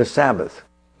on the Sabbath.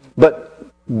 But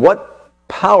what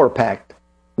power-packed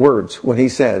words when he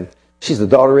said, "She's the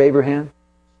daughter of Abraham,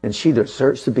 and she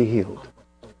deserves to be healed.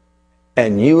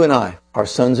 And you and I are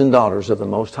sons and daughters of the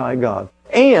Most High God.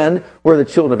 And we're the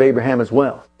children of Abraham as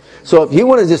well." So if you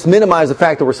want to just minimize the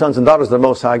fact that we're sons and daughters of the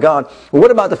Most High God, well,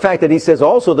 what about the fact that he says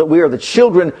also that we are the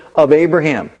children of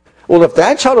Abraham? Well, if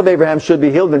that child of Abraham should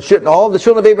be healed, then shouldn't all the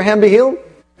children of Abraham be healed?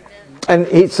 And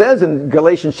he says in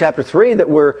Galatians chapter 3 that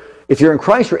if you're in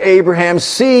Christ, you're Abraham's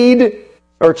seed,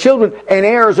 or children, and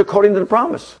heirs according to the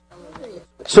promise.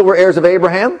 So we're heirs of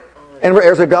Abraham, and we're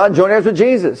heirs of God, joint heirs with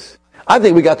Jesus. I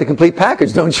think we got the complete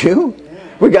package, don't you?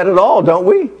 We got it all, don't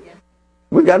we?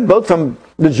 We got it both from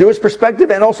the Jewish perspective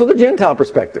and also the Gentile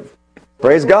perspective.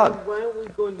 Praise God. Why don't we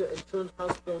go into insurance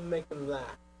hospital and make them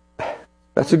laugh?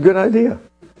 That's a good idea.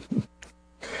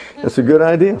 That's a good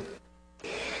idea.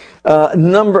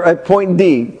 Point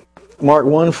D, Mark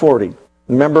 1:40.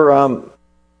 Remember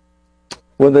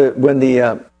when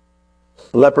the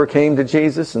leper came to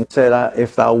Jesus and said,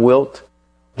 "If thou wilt,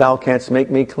 thou canst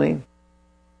make me clean."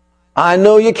 I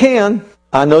know you can.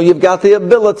 I know you've got the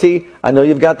ability. I know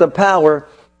you've got the power.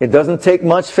 It doesn't take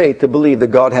much faith to believe that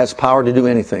God has power to do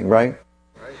anything, right?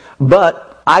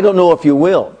 But I don't know if you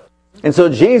will. And so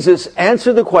Jesus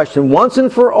answered the question once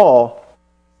and for all,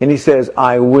 and he says,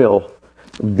 "I will,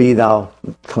 be thou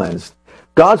cleansed."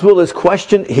 God's will is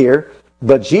questioned here,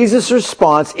 but Jesus'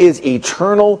 response is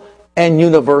eternal and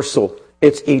universal.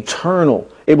 It's eternal.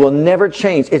 It will never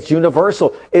change. It's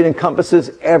universal. It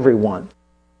encompasses everyone.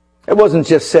 It wasn't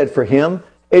just said for him.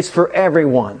 It's for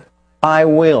everyone. I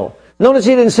will. Notice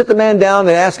he didn't sit the man down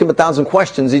and ask him 1,000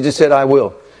 questions. He just said, "I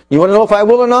will." You want to know if I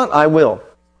will or not? I will.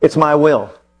 It's my will.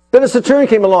 Then a centurion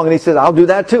came along and he said, "I'll do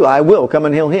that too. I will come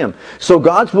and heal him." So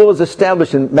God's will is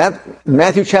established in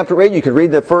Matthew chapter 8. You can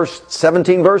read the first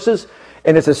 17 verses.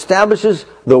 And it establishes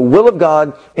the will of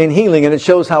God in healing. And it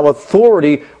shows how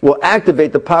authority will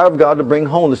activate the power of God to bring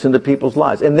wholeness into people's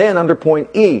lives. And then under point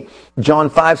E, John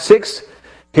 5:6.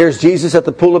 Here's Jesus at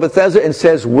the pool of Bethesda and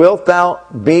says, "Wilt thou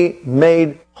be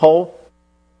made whole?"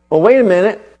 Well, wait a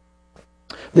minute.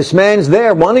 This man's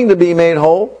there wanting to be made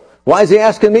whole. Why is he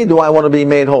asking me, do I want to be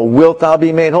made whole? Wilt thou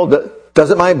be made whole?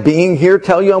 Doesn't my being here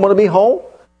tell you I want to be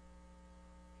whole?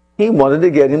 He wanted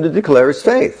to get him to declare his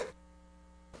faith.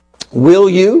 Will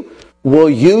you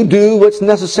do what's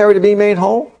necessary to be made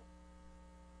whole?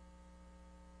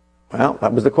 Well,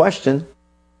 that was the question.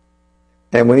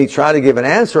 And when he tried to give an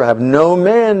answer, "I have no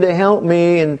man to help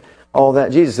me," and all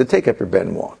that, Jesus said, "Take up your bed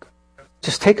and walk."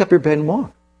 Just take up your bed and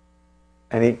walk.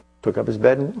 And he took up his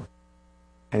bed and walked.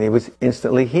 And he was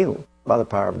instantly healed by the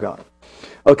power of God.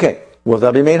 Okay, will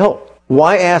thou be made whole?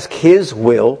 Why ask his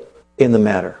will in the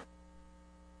matter?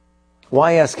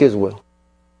 Why ask his will?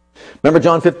 Remember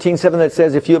John 15:7 that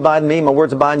says, "If you abide in me, my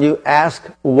words abide in you, ask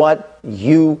what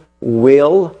you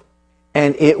will,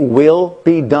 and it will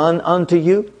be done unto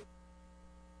you."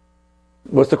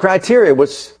 What's the criteria?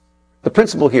 What's the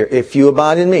principle here? If you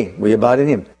abide in me, we abide in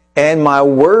him, and my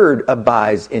word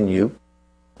abides in you,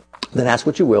 then ask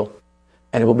what you will,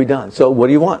 and it will be done. So what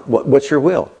do you want? What's your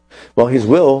will? Well, his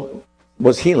will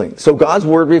was healing. So God's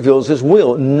word reveals his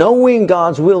will. Knowing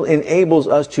God's will enables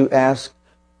us to ask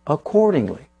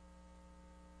accordingly.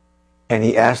 And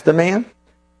he asked the man.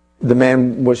 The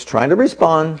man was trying to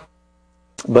respond,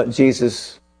 but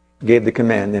Jesus gave the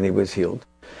command and he was healed.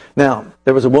 Now,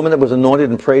 there was a woman that was anointed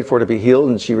and prayed for to be healed,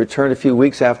 and she returned a few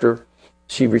weeks after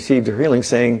she received her healing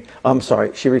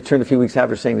she returned a few weeks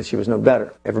after saying that she was no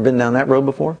better. Ever been down that road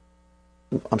before?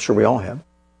 I'm sure we all have.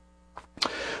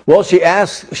 Well, she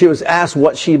was asked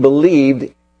what she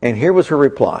believed, and here was her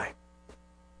reply.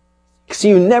 See,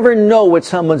 you never know what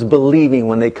someone's believing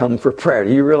when they come for prayer.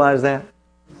 Do you realize that?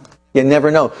 You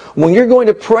never know. When you're going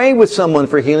to pray with someone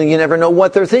for healing, you never know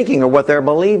what they're thinking or what they're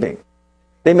believing.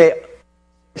 They may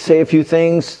say a few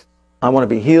things I want to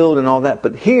be healed and all that.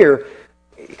 But here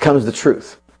comes the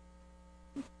truth.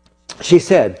 She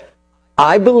said,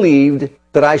 I believed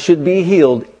that I should be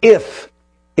healed if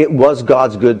it was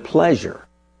God's good pleasure.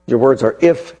 Your words are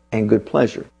if and good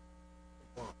pleasure.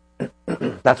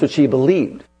 That's what she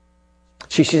believed.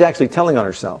 She's actually telling on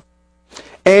herself.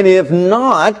 And if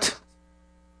not,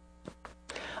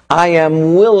 I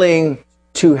am willing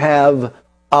to have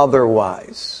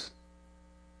otherwise.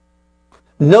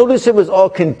 Notice it was all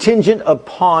contingent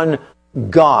upon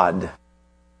God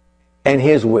and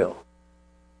His will.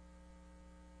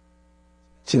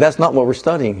 See, that's not what we're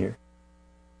studying here.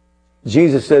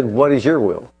 Jesus said, what is your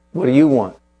will? What do you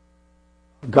want?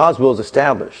 God's will is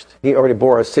established. He already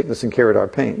bore our sickness and carried our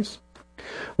pains.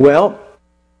 Well,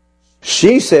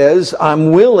 she says,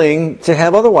 I'm willing to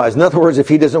have otherwise. In other words, if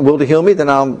He doesn't will to heal me, then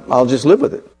I'll just live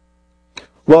with it.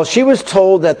 Well, she was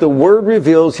told that the Word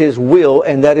reveals His will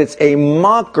and that it's a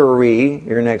mockery,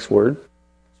 your next word,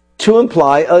 to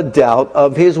imply a doubt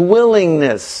of His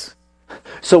willingness.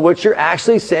 So what you're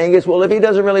actually saying is, well, if He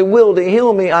doesn't really will to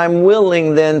heal me, I'm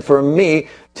willing then for me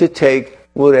to take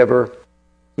whatever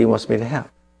He wants me to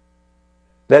have.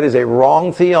 That is a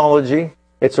wrong theology.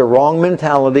 It's a wrong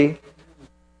mentality.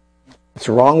 It's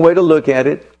a wrong way to look at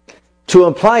it. To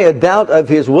imply a doubt of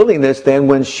His willingness, then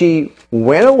when she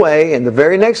went away and the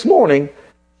very next morning,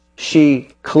 she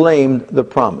claimed the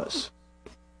promise.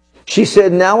 She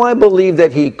said, now I believe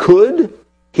that He could,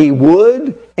 He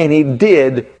would, and He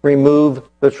did remove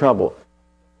the trouble.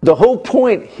 The whole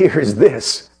point here is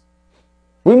this.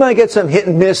 We might get some hit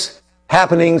and miss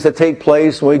happenings that take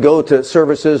place when we go to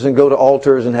services and go to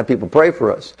altars and have people pray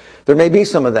for us. There may be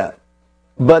some of that.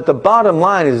 But the bottom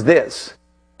line is this.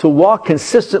 To walk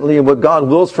consistently in what God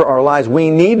wills for our lives,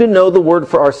 we need to know the Word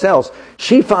for ourselves.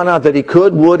 She found out that He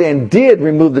could, would, and did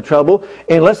remove the trouble.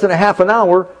 In less than a half an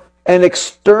hour, an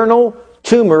external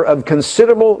tumor of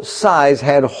considerable size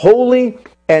had wholly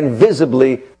and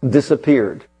visibly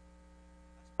disappeared.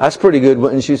 That's pretty good,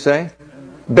 wouldn't you say?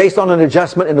 Based on an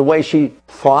adjustment in the way she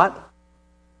thought,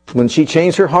 when she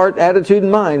changed her heart, attitude,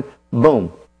 and mind,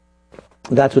 boom.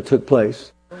 That's what took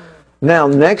place. Now,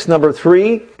 next, number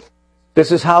 3,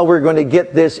 this is how we're going to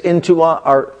get this into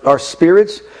our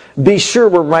spirits. Be sure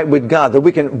we're right with God, that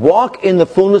we can walk in the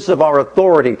fullness of our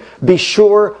authority. Be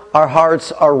sure our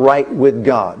hearts are right with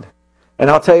God. And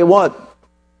I'll tell you what,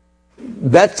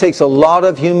 that takes a lot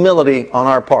of humility on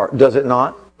our part, does it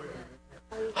not?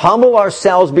 Humble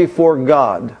ourselves before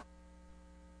God.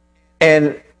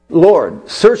 And, Lord,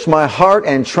 search my heart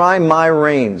and try my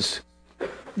reins.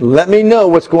 Let me know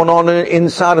what's going on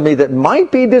inside of me that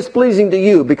might be displeasing to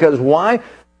you. Because why?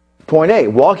 Point A,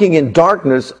 walking in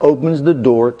darkness opens the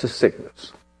door to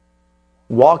sickness.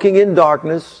 Walking in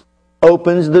darkness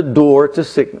opens the door to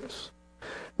sickness.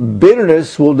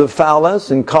 Bitterness will defile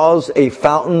us and cause a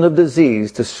fountain of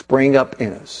disease to spring up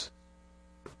in us.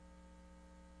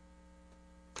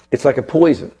 It's like a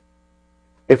poison.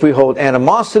 If we hold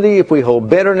animosity, if we hold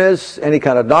bitterness, any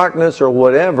kind of darkness or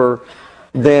whatever,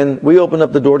 then we open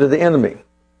up the door to the enemy.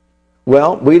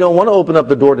 Well, we don't want to open up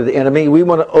the door to the enemy. We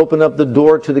want to open up the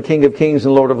door to the King of Kings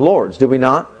and Lord of Lords. Do we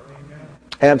not? Amen.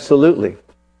 Absolutely.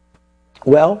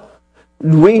 Well,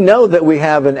 we know that we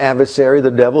have an adversary,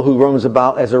 the devil, who roams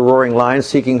about as a roaring lion,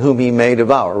 seeking whom he may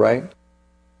devour, right?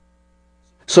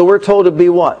 So we're told to be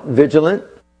what? Vigilant.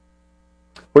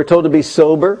 We're told to be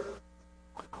sober.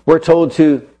 We're told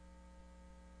to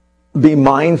be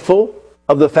mindful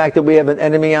of the fact that we have an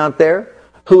enemy out there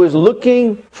who is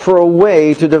looking for a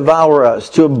way to devour us,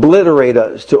 to obliterate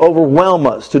us, to overwhelm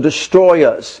us, to destroy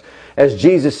us. As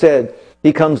Jesus said,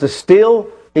 He comes to steal,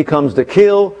 He comes to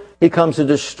kill, He comes to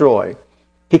destroy.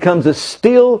 He comes to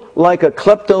steal like a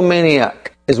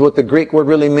kleptomaniac, is what the Greek word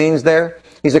really means there.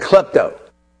 He's a klepto.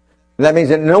 And that means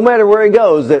that no matter where he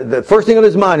goes, the first thing on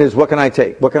his mind is, what can I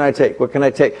take? What can I take? What can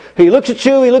I take? He looks at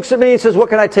you, he looks at me, and says, what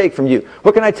can I take from you?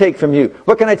 What can I take from you?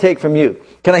 What can I take from you?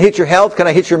 Can I hit your health? Can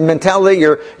I hit your mentality,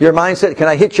 your mindset? Can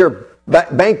I hit your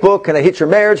bank book? Can I hit your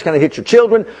marriage? Can I hit your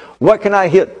children? What can I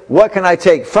hit? What can I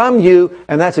take from you?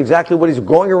 And that's exactly what he's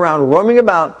going around, roaming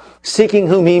about, seeking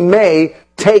whom he may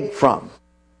take from.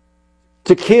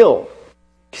 To kill.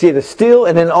 See, to steal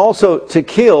and then also to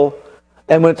kill.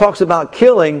 And when it talks about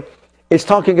killing, it's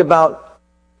talking about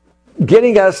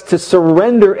getting us to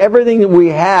surrender everything that we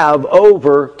have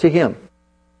over to Him.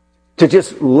 To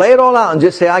just lay it all out and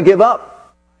just say, I give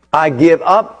up. I give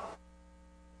up.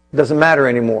 Doesn't matter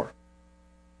anymore.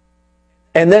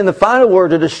 And then the final word,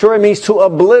 to destroy, means to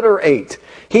obliterate.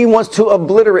 He wants to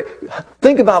obliterate.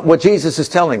 Think about what Jesus is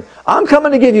telling. I'm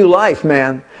coming to give you life,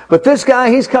 man. But this guy,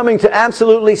 he's coming to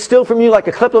absolutely steal from you like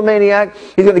a kleptomaniac.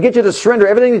 He's going to get you to surrender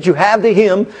everything that you have to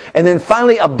him, and then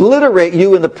finally obliterate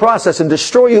you in the process and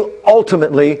destroy you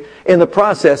ultimately in the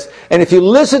process. And if you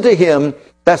listen to him,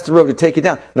 that's the road to take you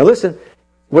down. Now listen,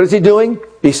 what is he doing?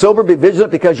 Be sober, be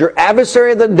vigilant, because your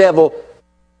adversary, the devil,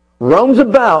 roams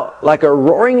about like a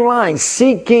roaring lion,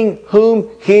 seeking whom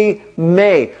he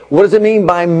may. What does it mean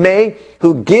by may?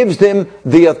 Who gives them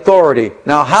the authority.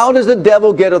 Now, how does the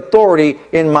devil get authority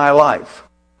in my life?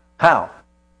 How?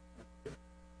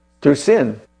 Through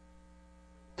sin.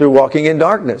 Through walking in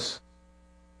darkness.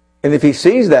 And if he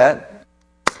sees that,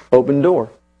 open door.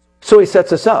 So he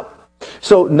sets us up.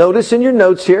 So notice in your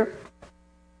notes here,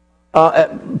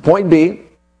 at point B,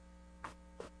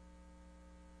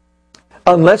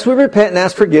 unless we repent and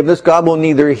ask forgiveness, God will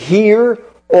neither hear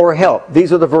or help.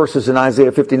 These are the verses in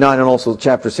Isaiah 59 and also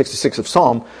chapter 66 of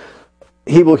Psalm.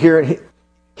 He will hear,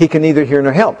 he can neither hear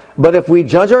nor help. But if we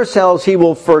judge ourselves, he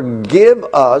will forgive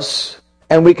us,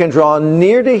 and we can draw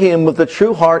near to him with a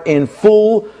true heart in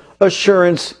full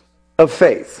assurance of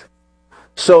faith.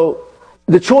 So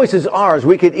the choice is ours.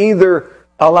 We could either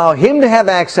allow him to have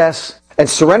access and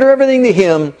surrender everything to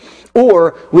him,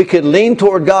 or we could lean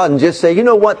toward God and just say, you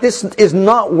know what, this is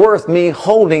not worth me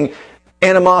holding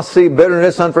animosity,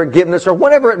 bitterness, unforgiveness, or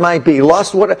whatever it might be,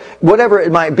 lust, whatever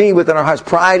it might be within our hearts,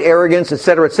 pride, arrogance,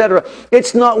 etc., etc.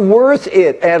 It's not worth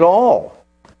it at all.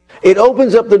 It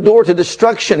opens up the door to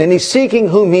destruction, and he's seeking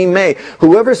whom he may.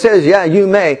 Whoever says, yeah, you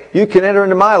may, you can enter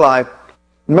into my life.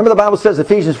 Remember the Bible says,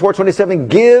 Ephesians 4:27,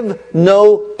 give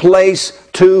no place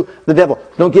to the devil.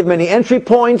 Don't give him any entry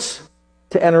points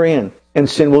to enter in. And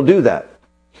sin will do that.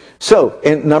 So,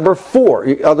 in number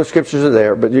 4, other scriptures are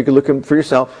there, but you can look them for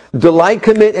yourself. Delight,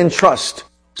 commit, and trust.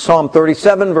 Psalm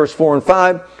 37, verse 4 and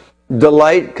 5.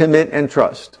 Delight, commit, and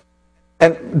trust.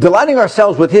 And delighting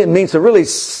ourselves with him means to really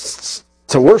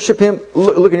to worship him.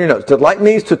 Look in your notes. Delight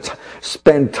means to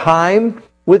spend time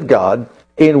with God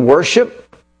in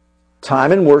worship,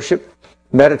 time in worship,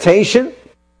 meditation,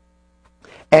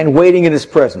 and waiting in his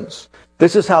presence.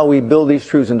 This is how we build these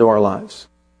truths into our lives.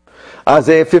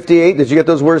 Isaiah 58, did you get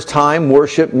those words? Time,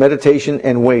 worship, meditation,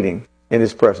 and waiting in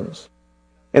his presence.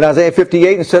 In Isaiah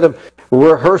 58, instead of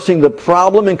rehearsing the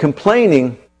problem and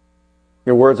complaining,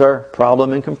 your words are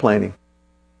problem and complaining.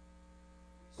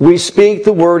 We speak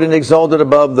the word and exalt it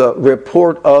above the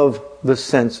report of the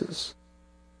senses.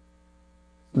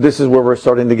 This is where we're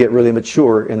starting to get really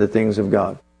mature in the things of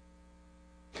God.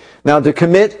 Now, to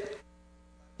commit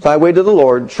thy way to the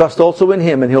Lord, trust also in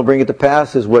him, and he'll bring it to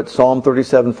pass, is what Psalm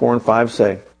 37, 4 and 5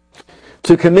 say.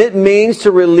 To commit means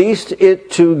to release it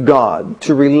to God.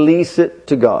 To release it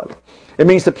to God. It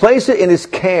means to place it in his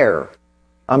care.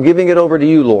 I'm giving it over to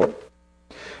you, Lord.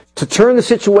 To turn the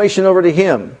situation over to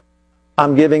him.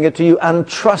 I'm giving it to you. I'm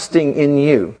trusting in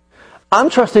you.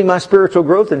 I'm trusting my spiritual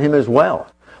growth in him as well.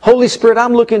 Holy Spirit,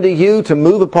 I'm looking to you to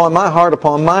move upon my heart,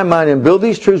 upon my mind, and build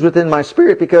these truths within my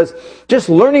spirit, because just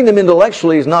learning them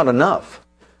intellectually is not enough.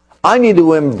 I need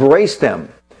to embrace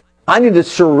them. I need to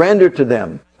surrender to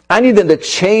them. I need them to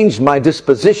change my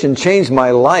disposition, change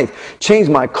my life, change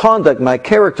my conduct, my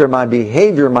character, my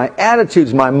behavior, my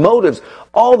attitudes, my motives.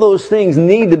 All those things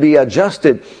need to be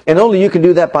adjusted, and only you can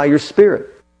do that by your Spirit.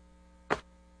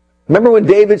 Remember when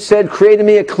David said, create in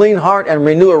me a clean heart and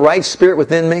renew a right spirit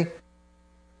within me?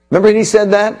 Remember when he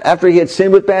said that? After he had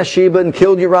sinned with Bathsheba and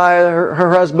killed Uriah,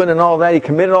 her husband, and all that. He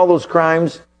committed all those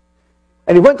crimes.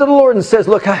 And he went to the Lord and says,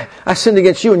 look, I sinned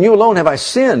against you, and you alone have I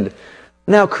sinned.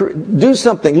 Now do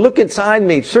something. Look inside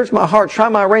me. Search my heart. Try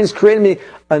my reins. Create in me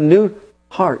a new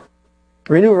heart.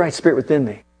 Renew a right spirit within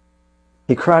me.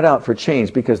 He cried out for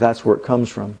change, because that's where it comes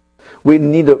from. We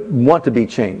need to want to be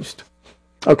changed.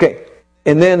 Okay.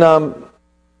 And then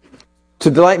to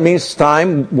delight means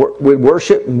time with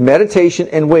worship, meditation,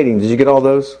 and waiting. Did you get all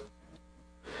those?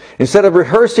 Instead of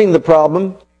rehearsing the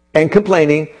problem and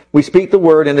complaining, we speak the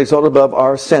word and exalt above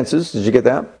our senses. Did you get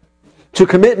that? To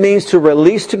commit means to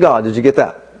release to God. Did you get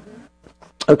that?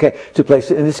 Okay, to place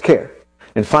it in his care.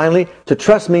 And finally, to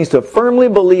trust means to firmly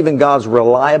believe in God's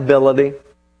reliability,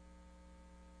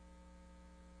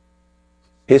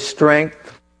 his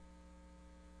strength,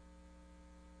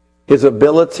 his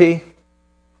ability,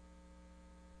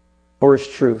 or his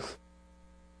truth.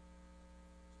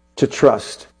 To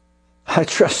trust. I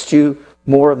trust you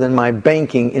more than my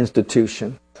banking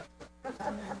institution.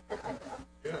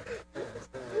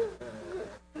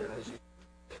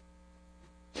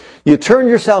 You turn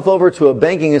yourself over to a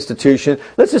banking institution.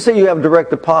 Let's just say you have direct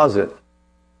deposit.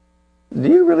 Do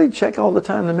you really check all the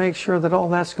time to make sure that all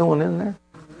that's going in there?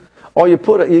 Or you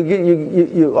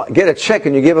get a check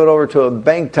and you give it over to a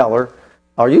bank teller.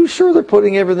 Are you sure they're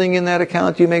putting everything in that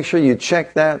account? Do you make sure you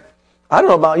check that? I don't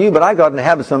know about you, but I got in the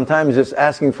habit sometimes just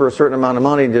asking for a certain amount of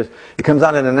money. It comes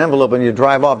out in an envelope and you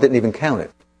drive off, didn't even count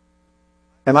it.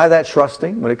 Am I that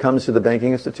trusting when it comes to the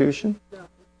banking institution?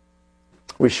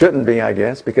 We shouldn't be, I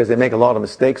guess, because they make a lot of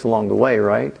mistakes along the way,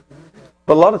 right?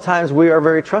 But a lot of times we are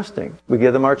very trusting. We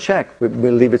give them our check. We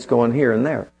believe it's going here and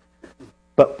there.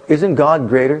 But isn't God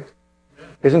greater?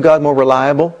 Isn't God more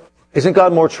reliable? Isn't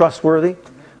God more trustworthy?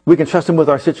 We can trust Him with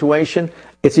our situation.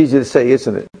 It's easy to say,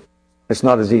 isn't it? It's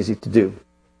not as easy to do.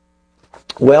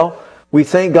 Well, we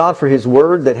thank God for His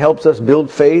Word that helps us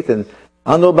build faith. And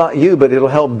I don't know about you, but it'll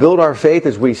help build our faith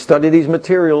as we study these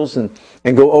materials and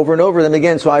go over and over them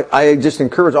again. So I just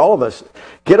encourage all of us,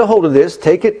 get a hold of this,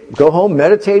 take it, go home,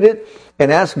 meditate it,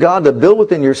 and ask God to build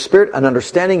within your spirit an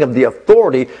understanding of the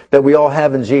authority that we all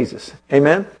have in Jesus.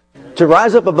 Amen? To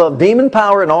rise up above demon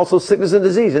power and also sickness and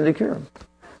disease and to cure them.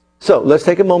 So let's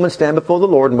take a moment, stand before the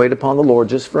Lord, and wait upon the Lord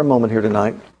just for a moment here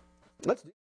tonight. Let's